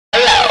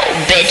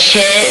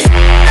bitches.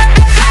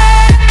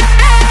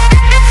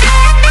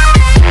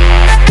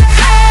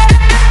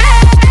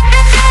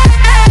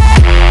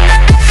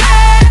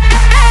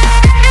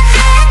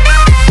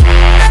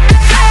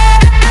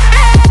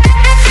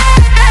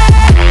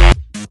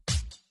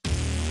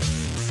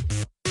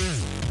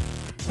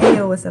 Hey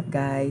yo, what's up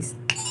guys?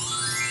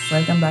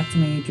 Welcome back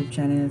to my YouTube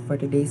channel. For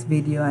today's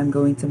video, I'm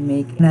going to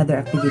make another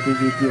activity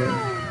video.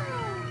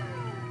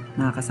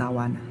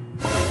 Nakakasawa na.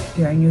 If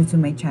you are new to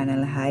my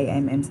channel, hi,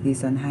 I'm Ems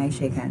Dizon. Hi,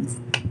 shake hands.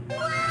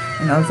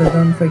 And also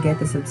don't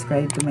forget to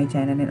subscribe to my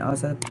channel and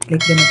also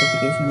click the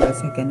notification bell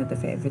so you can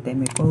notify every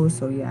time I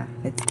post. So yeah,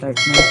 let's start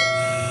na.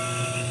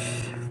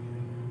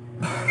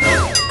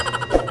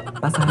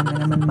 Pasahan na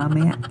naman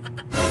mamaya.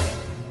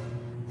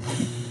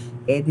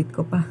 Edit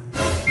ko pa.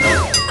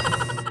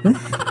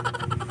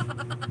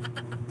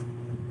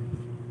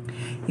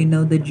 You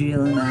know the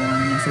drill na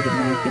nasa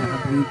na yung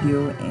pinaka-video.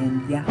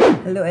 And yeah,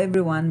 hello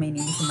everyone, my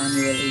name is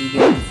Ems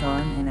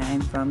Dizon and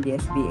I'm from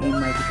the SBA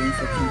Marketing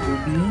Section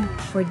 2B.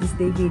 For this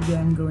day video,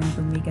 I'm going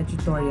to make a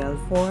tutorial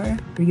for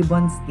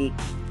ribbon stick.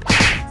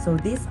 So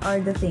these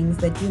are the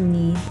things that you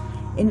need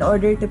in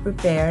order to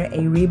prepare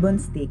a ribbon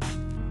stick.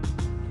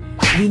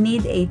 We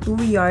need a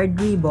 2-yard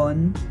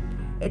ribbon.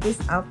 It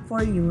is up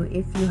for you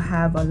if you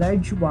have a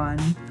large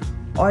one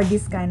or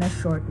this kind of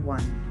short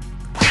one.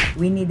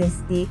 We need a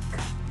stick,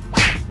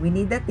 we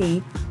need a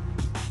tape,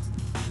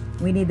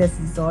 we need the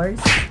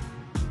scissors,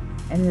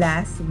 and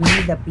last, we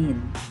need a pin.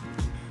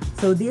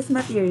 So these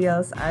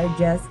materials are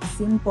just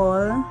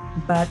simple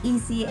but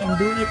easy and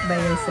do it by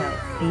yourself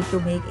to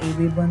make a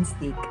ribbon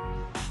stick.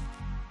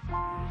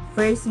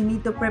 First, you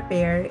need to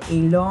prepare a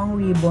long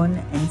ribbon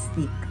and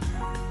stick.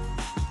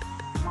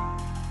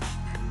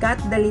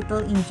 Cut the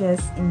little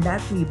inches in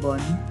that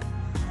ribbon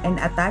and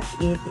attach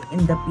it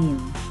in the pin.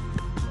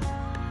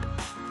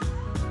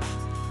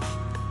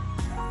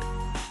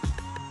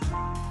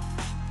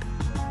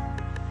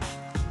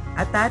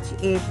 Attach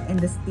it in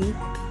the stick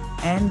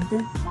and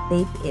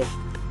tape it.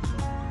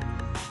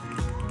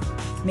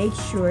 Make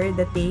sure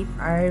the tape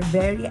are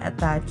very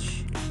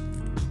attached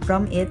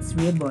from its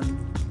ribbon.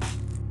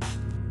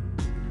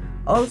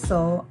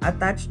 Also,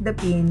 attach the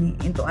pin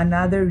into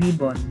another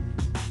ribbon.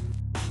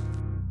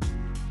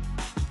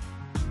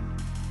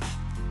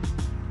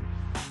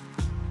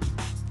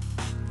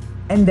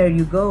 And there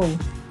you go.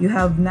 You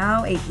have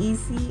now a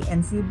easy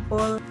and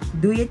simple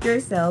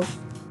do-it-yourself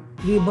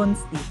ribbon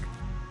stick.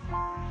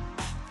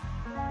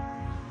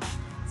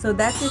 So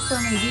that's it for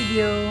my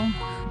video.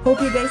 Hope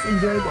you guys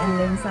enjoyed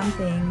and learned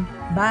something.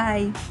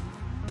 Bye!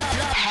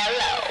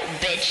 Hello,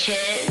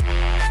 bitches.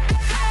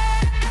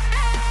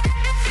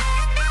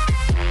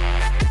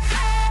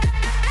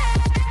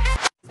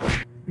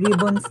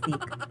 Ribbon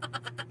stick.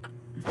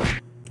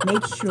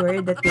 Make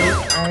sure the tape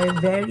are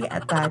very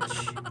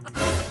attached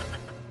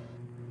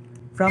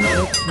from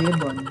its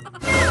ribbon.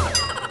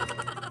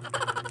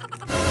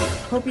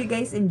 Hope you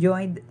guys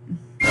enjoyed.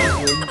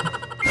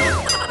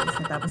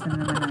 Natapos na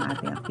naman ang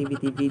ating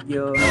activity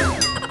video.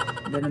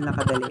 Ganun lang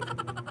kadali.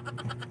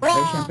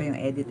 Pero syempre yung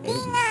edit.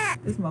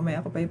 Tapos mamaya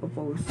ako pa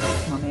ipopost.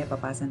 Mamaya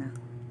papasa na.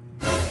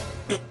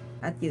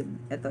 At yun.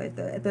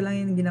 Ito lang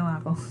yung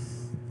ginawa ko.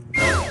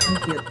 Ang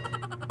cute.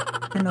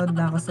 Nanood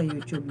na ako sa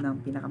YouTube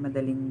ng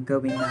pinakamadaling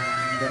gawin na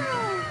ganito.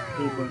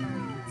 Ribbon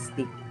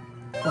stick.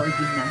 For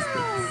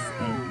gymnastics.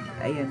 And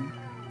ayun.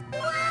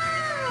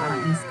 Parang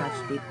yung scotch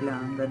tape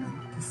lang. Ganun.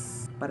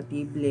 Tapos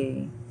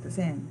partible. Tapos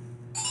yan.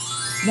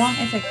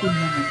 Mukhang effective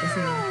naman kasi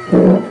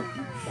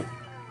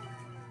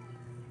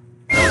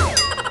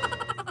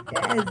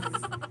yes!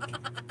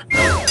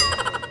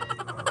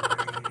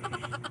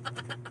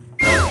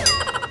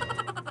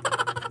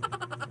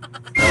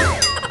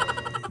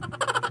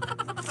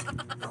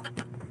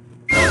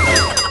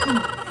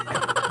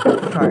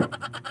 Sharp.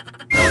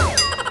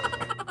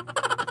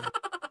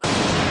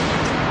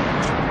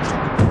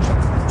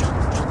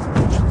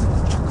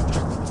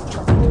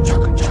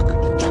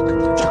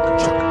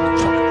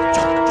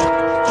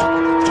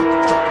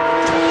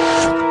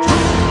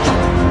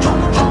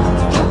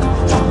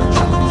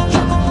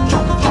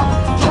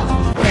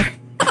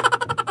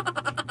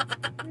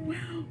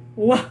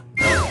 Wow!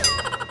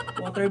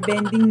 Water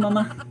bending,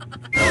 mama.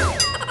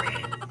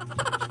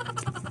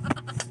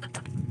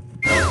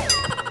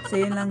 So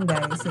yun lang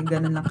guys, yung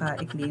ganun lang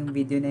ka-ikli yung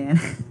video na yan.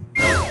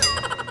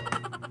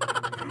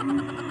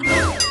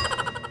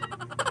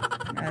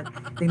 At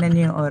tingnan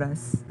nyo yung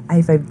oras. Ay,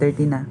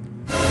 5:30 na.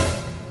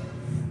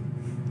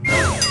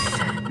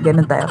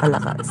 Ganun tayo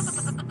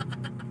kalakas.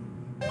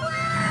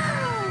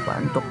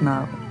 Paantok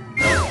na ako.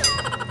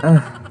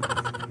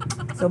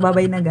 So,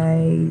 bye-bye na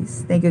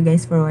guys. Thank you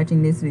guys for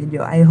watching this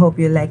video. I hope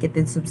you like it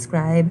and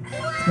subscribe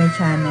to my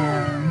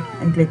channel.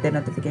 And click the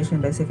notification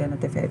bell so you can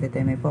notify every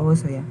time I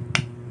post. So, yeah.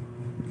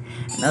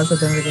 And also,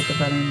 don't forget to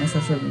follow my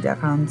social media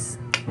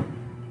accounts.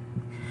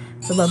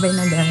 So, bye-bye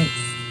na guys.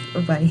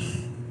 Bye-bye.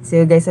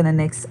 See you guys on the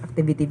next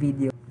activity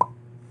video.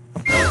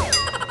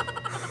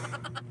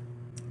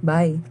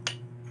 Bye.